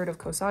never heard of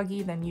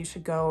Kosagi, then you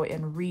should go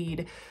and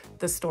read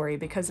the story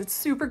because it's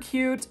super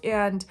cute,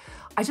 and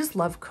I just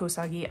love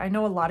Kosagi. I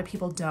know a lot of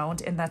people don't,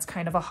 and that's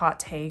kind of a hot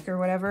take or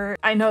whatever.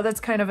 I know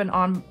that's kind of an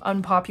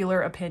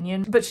unpopular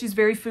opinion, but she's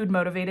very food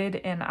motivated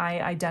and I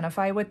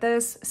identify with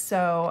this.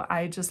 So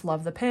I just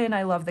love the pin.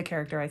 I love the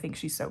character. I think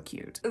she's so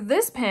cute.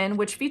 This pin,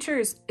 which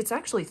features, it's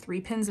actually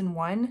 3 pins in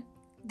one.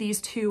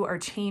 These two are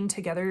chained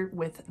together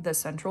with the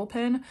central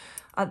pin.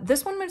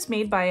 This one was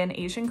made by an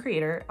Asian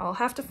creator. I'll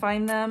have to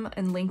find them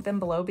and link them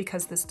below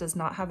because this does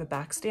not have a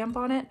back stamp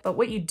on it. But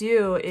what you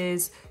do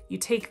is you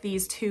take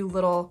these 2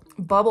 little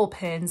bubble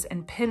pins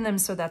and pin them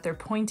so that they're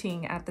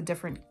pointing at the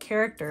different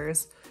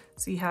characters.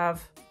 So you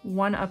have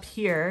one up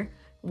here,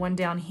 one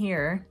down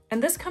here.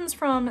 And this comes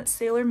from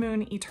Sailor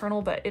Moon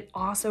Eternal, but it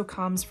also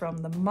comes from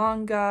the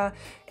manga,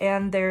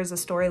 and there's a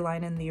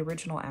storyline in the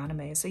original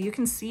anime. So you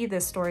can see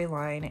this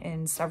storyline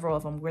in several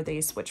of them where they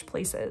switch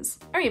places.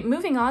 All right,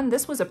 moving on.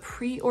 This was a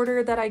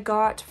pre-order that I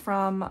got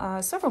from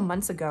several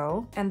months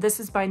ago, and this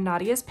is by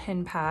Nadia's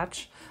Pin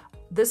Patch.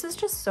 This is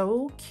just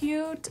so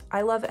cute.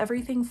 I love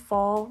everything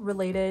fall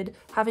related.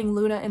 Having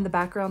Luna in the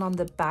background on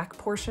the back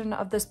portion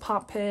of this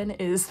pop pin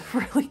is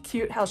really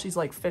cute, how she's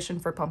like fishing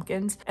for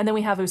pumpkins. And then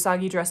we have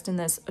Usagi dressed in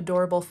this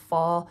adorable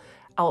fall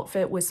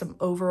outfit with some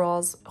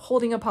overalls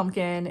holding a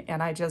pumpkin,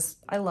 and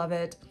I love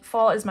it.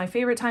 Fall is my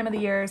favorite time of the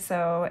year,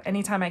 so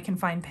anytime I can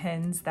find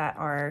pins that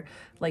are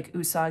like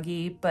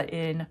Usagi but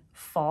in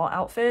fall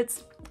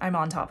outfits, I'm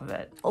on top of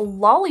it.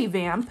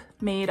 Lollivamp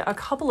made a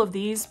couple of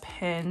these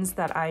pins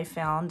that I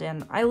found,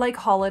 and I like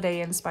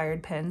holiday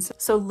inspired pins.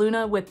 So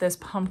Luna with this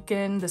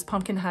pumpkin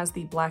has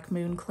the Black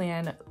Moon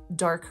Clan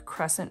dark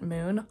crescent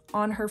moon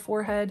on her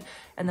forehead,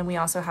 and then we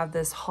also have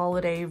this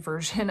holiday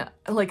version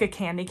like a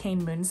candy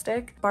cane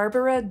moonstick.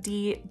 Barbara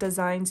D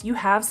Designs, you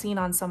have seen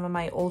on some of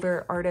my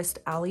older Artist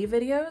Alley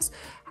videos.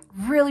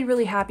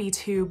 Really happy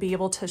to be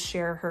able to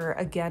share her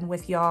again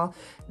with y'all.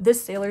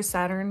 This Sailor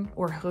Saturn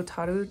or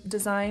Hotaru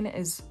design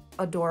is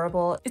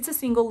adorable. It's a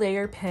single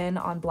layer pin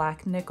on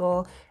black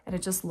nickel, and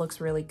it just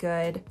looks really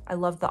good. I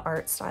love the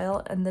art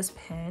style in this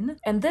pin.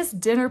 And this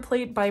dinner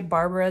plate by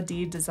Barbara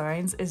D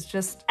Designs is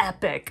just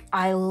epic.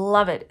 I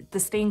love it. The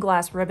stained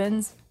glass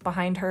ribbons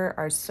behind her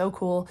are so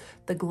cool.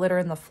 The glitter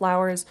and the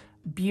flowers,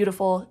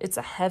 beautiful. It's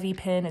a heavy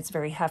pin, it's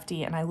very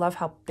hefty, and I love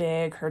how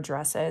big her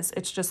dress is.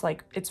 It's just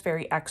like, it's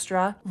very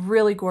extra,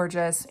 really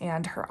gorgeous,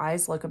 and her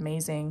eyes look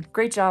amazing.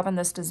 Great job on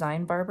this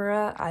design,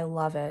 Barbara. I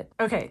love it.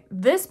 Okay,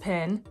 this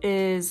pin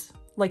is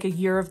like a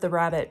Year of the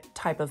Rabbit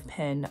type of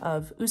pin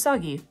of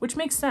Usagi, which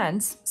makes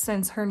sense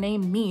since her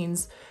name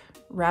means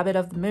Rabbit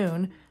of the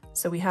Moon.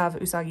 So we have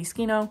Usagi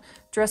Tsukino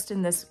dressed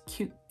in this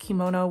cute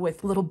kimono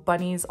with little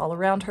bunnies all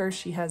around her.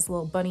 She has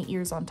little bunny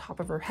ears on top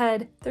of her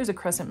head. There's a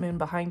crescent moon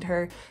behind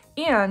her.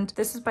 And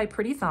this is by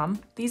Pretty Thumb.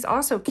 These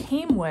also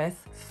came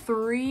with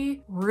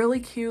 3 really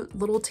cute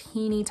little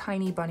teeny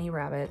tiny bunny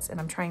rabbits. And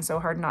I'm trying so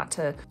hard not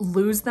to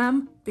lose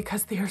them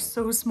because they are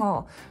so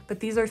small. But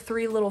these are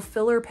 3 little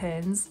filler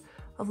pins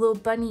of little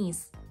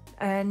bunnies.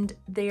 And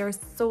they are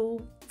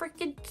so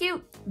freaking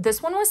cute.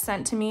 This one was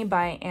sent to me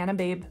by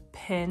Annababe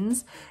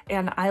Pins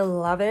and I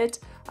love it.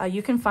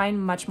 You can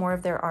find much more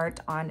of their art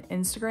on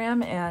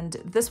Instagram, and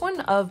this one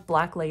of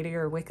Black Lady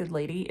or Wicked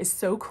Lady is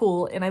so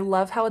cool, and I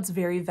love how it's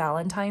very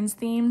Valentine's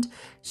themed.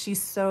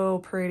 She's so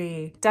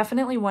pretty.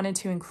 Definitely wanted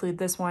to include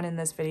this one in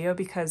this video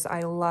because I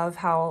love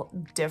how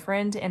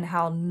different and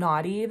how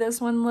naughty this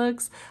one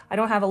looks. I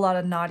don't have a lot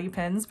of naughty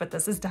pins, but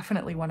this is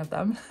definitely one of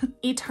them.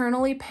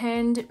 Eternally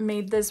Pinned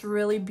made this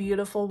really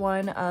beautiful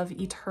one of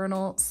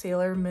Eternal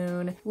Sailor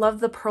Moon. Love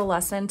the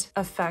pearlescent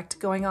effect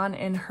going on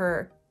in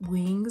her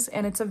wings,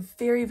 and it's a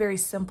very, very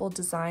simple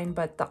design,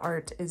 but the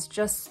art is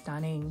just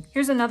stunning.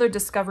 Here's another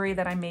discovery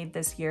that I made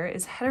this year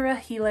is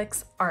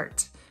Heterohelix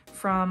art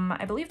from,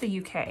 I believe, the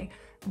UK.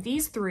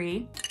 These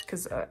 3,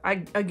 because I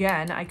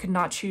could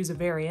not choose a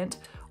variant,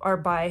 are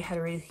by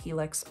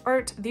Heterohelix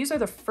art. These are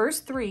the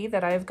first 3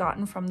 that I have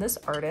gotten from this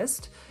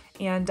artist,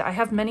 and I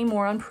have many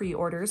more on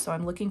pre-order, so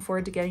I'm looking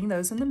forward to getting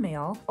those in the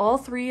mail. All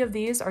 3 of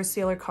these are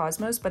Sailor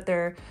Cosmos, but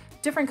they're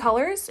different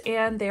colors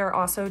and they are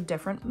also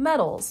different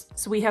metals.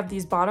 So we have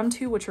these bottom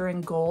 2, which are in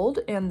gold,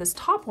 and this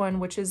top one,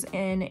 which is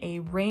in a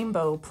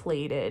rainbow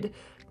plated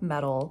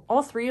metal.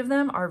 All 3 of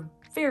them are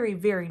very,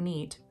 very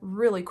neat,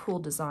 really cool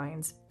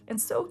designs. And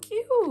so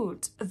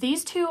cute.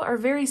 These 2 are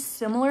very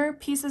similar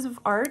pieces of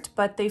art,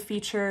 but they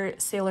feature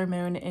Sailor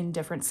Moon in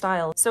different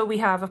styles. So we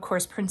have, of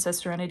course, Princess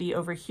Serenity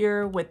over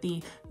here with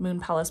the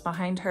Moon Palace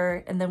behind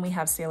her, and then we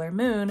have Sailor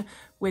Moon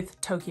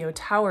with Tokyo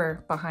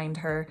Tower behind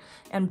her.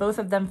 And both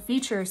of them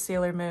feature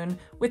Sailor Moon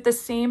with the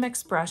same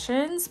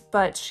expressions,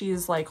 but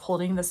she's like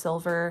holding the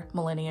silver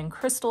Millennium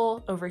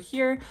Crystal over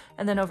here.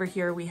 And then over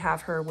here we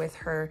have her with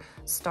her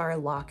star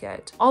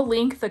locket. I'll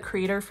link the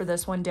creator for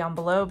this one down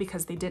below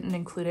because they didn't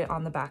include it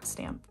on the back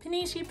stamp.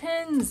 Panishi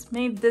Pins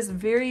made this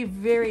very,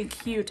 very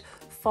cute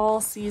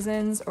Fall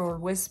Seasons or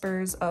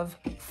Whispers of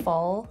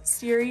Fall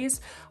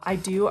series. I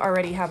do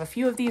already have a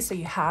few of these, so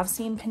you have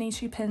seen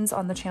Panishi Pins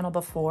on the channel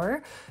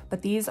before,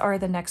 but these are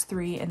the next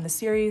 3 in the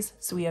series.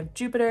 So we have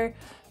Jupiter,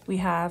 we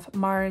have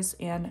Mars,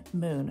 and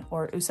Moon,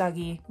 or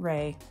Usagi,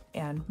 Rei,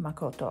 and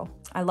Makoto.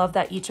 I love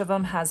that each of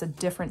them has a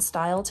different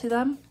style to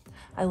them.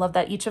 I love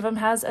that each of them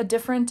has a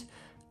different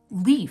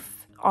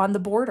leaf on the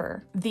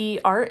border.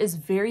 The art is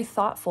very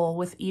thoughtful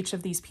with each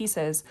of these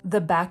pieces. The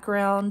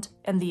background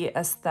and the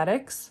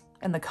aesthetics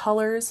and the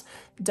colors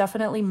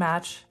definitely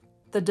match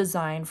the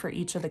design for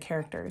each of the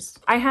characters.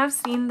 I have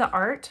seen the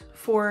art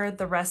for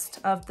the rest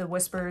of the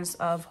Whispers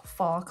of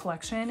Fall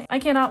collection. I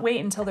cannot wait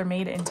until they're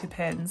made into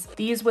pins.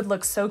 These would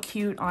look so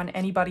cute on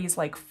anybody's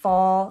like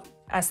fall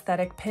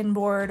aesthetic pin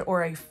board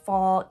or a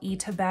fall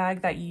Ita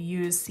bag that you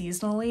use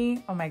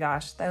seasonally. Oh my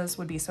gosh, those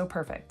would be so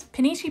perfect.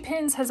 Panishi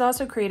Pins has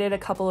also created a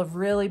couple of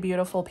really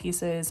beautiful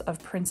pieces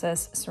of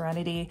Princess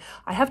Serenity.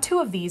 I have 2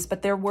 of these,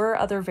 but there were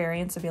other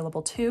variants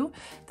available too.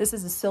 This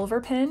is a silver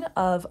pin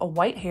of a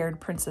white-haired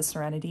Princess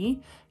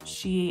Serenity.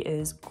 She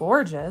is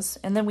gorgeous.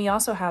 And then we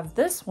also have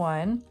this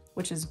one,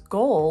 which is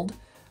gold,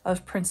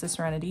 of Princess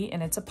Serenity,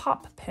 and it's a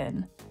pop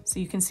pin.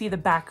 So you can see the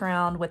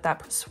background with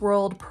that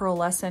swirled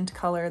pearlescent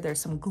color. There's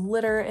some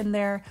glitter in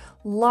there.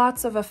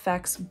 Lots of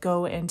effects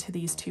go into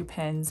these 2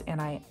 pins,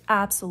 and I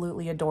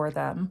absolutely adore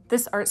them.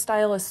 This art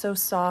style is so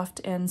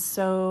soft and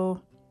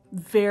so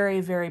very,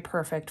 very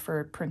perfect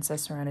for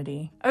Princess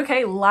Serenity.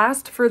 Okay,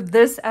 last for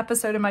this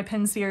episode of my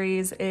pin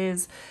series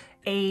is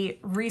a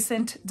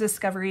recent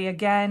discovery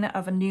again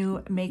of a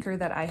new maker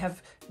that I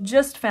have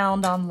just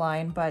found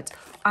online, but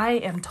I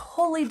am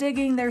totally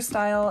digging their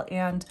style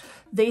and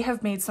they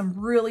have made some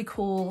really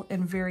cool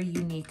and very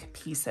unique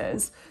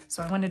pieces.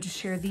 So I wanted to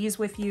share these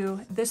with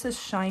you. This is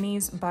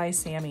Shinies by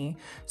Sammy.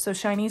 So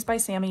Shinies by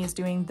Sammy is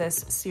doing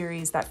this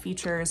series that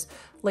features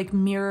like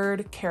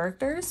mirrored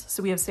characters.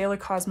 So we have Sailor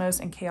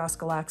Cosmos and Chaos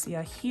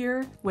Galaxia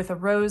here with a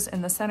rose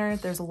in the center.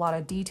 There's a lot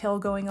of detail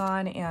going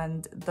on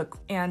and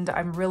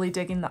I'm really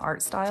digging the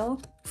art style.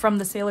 From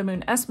the Sailor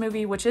Moon S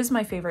movie, which is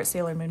my favorite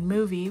Sailor Moon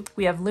movie,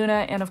 we have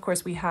Luna, and of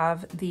course we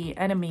have the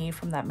enemy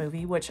from that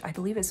movie, which I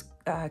believe is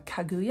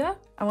Kaguya,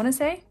 I want to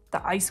say,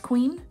 the Ice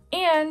Queen.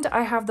 And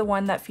I have the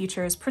one that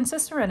features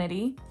Princess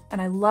Serenity,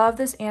 and I love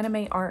this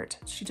anime art.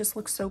 She just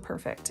looks so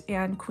perfect,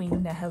 and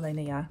Queen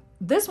Nehelenia.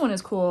 This one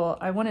is cool,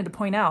 I wanted to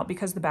point out,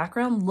 because the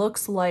background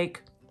looks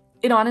like,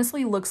 it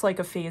honestly looks like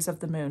a phase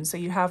of the moon. So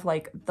you have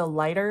like the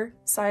lighter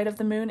side of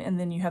the moon and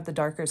then you have the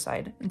darker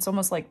side. It's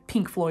almost like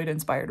Pink Floyd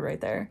inspired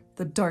right there.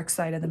 The dark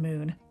side of the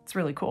moon. It's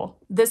really cool.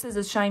 This is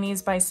a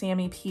Shinies by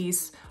Sammy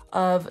piece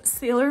of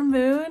Sailor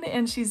Moon,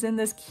 and she's in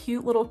this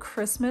cute little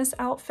Christmas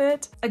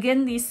outfit.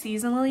 Again, these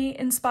seasonally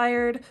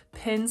inspired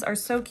pins are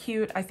so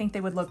cute. I think they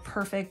would look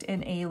perfect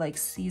in a like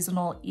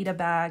seasonal Ita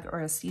bag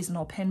or a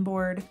seasonal pin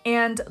board.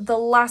 And the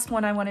last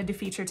one I wanted to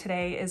feature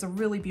today is a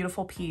really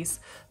beautiful piece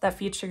that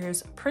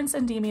features Prince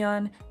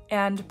Endymion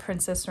and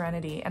Princess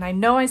Serenity. And I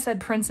know I said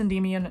Prince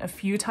Endymion a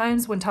few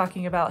times when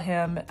talking about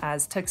him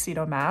as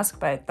Tuxedo Mask,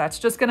 but that's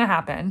just gonna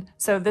happen.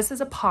 So this is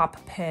a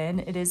pop pin.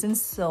 It is in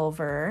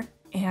silver,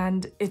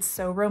 and it's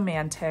so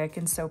romantic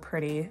and so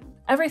pretty.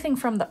 Everything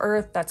from the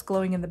earth that's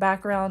glowing in the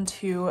background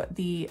to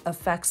the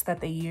effects that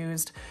they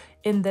used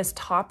in this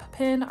top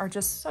pin are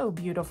just so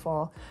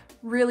beautiful.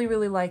 Really,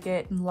 really like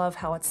it and love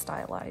how it's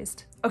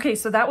stylized. Okay,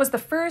 so that was the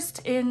first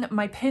in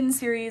my pin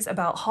series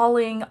about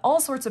hauling all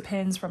sorts of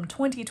pins from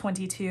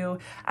 2022.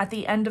 At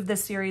the end of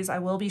this series, I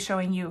will be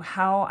showing you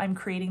how I'm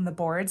creating the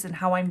boards and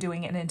how I'm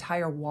doing an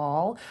entire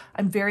wall.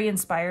 I'm very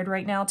inspired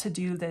right now to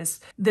do this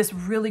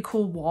really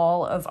cool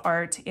wall of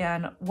art,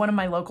 and one of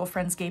my local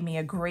friends gave me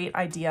a great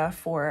idea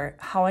for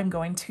how I'm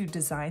going to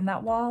design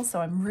that wall, so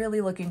I'm really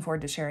looking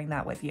forward to sharing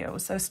that with you.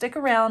 So stick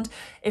around.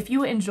 If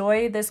you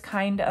enjoy this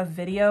kind of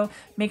video,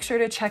 make sure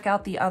to check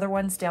out the other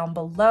ones down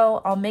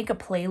below. I'll make a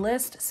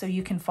playlist so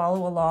you can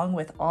follow along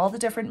with all the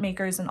different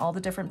makers and all the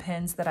different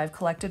pins that I've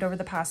collected over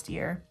the past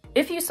year.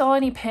 If you saw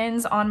any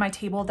pins on my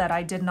table that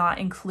I did not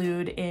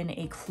include in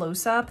a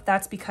close-up,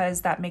 that's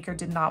because that maker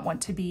did not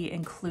want to be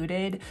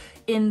included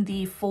in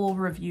the full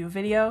review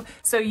video.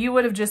 So you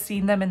would have just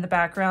seen them in the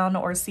background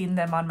or seen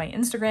them on my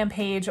Instagram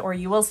page, or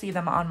you will see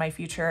them on my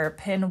future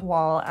pin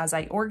wall as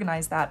I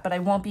organize that, but I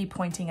won't be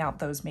pointing out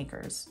those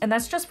makers. And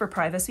that's just for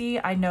privacy.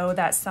 I know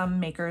that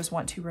some makers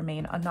want to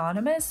remain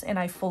anonymous, and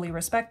I fully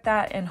respect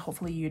that, and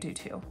hopefully you do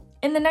too.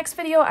 In the next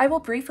video, I will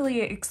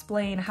briefly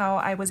explain how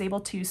I was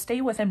able to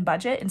stay within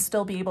budget and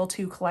still be able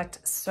to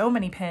collect so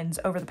many pins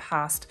over the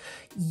past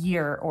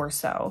year or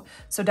so.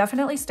 So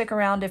definitely stick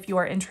around if you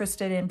are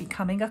interested in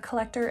becoming a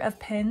collector of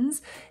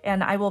pins,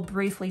 and I will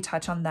briefly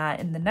touch on that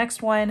in the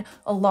next one,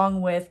 along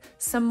with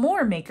some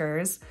more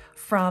makers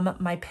from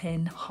my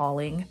pin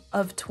hauling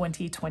of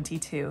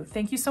 2022.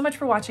 Thank you so much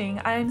for watching.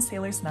 I'm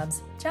Sailor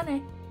Snubs.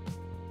 Janne.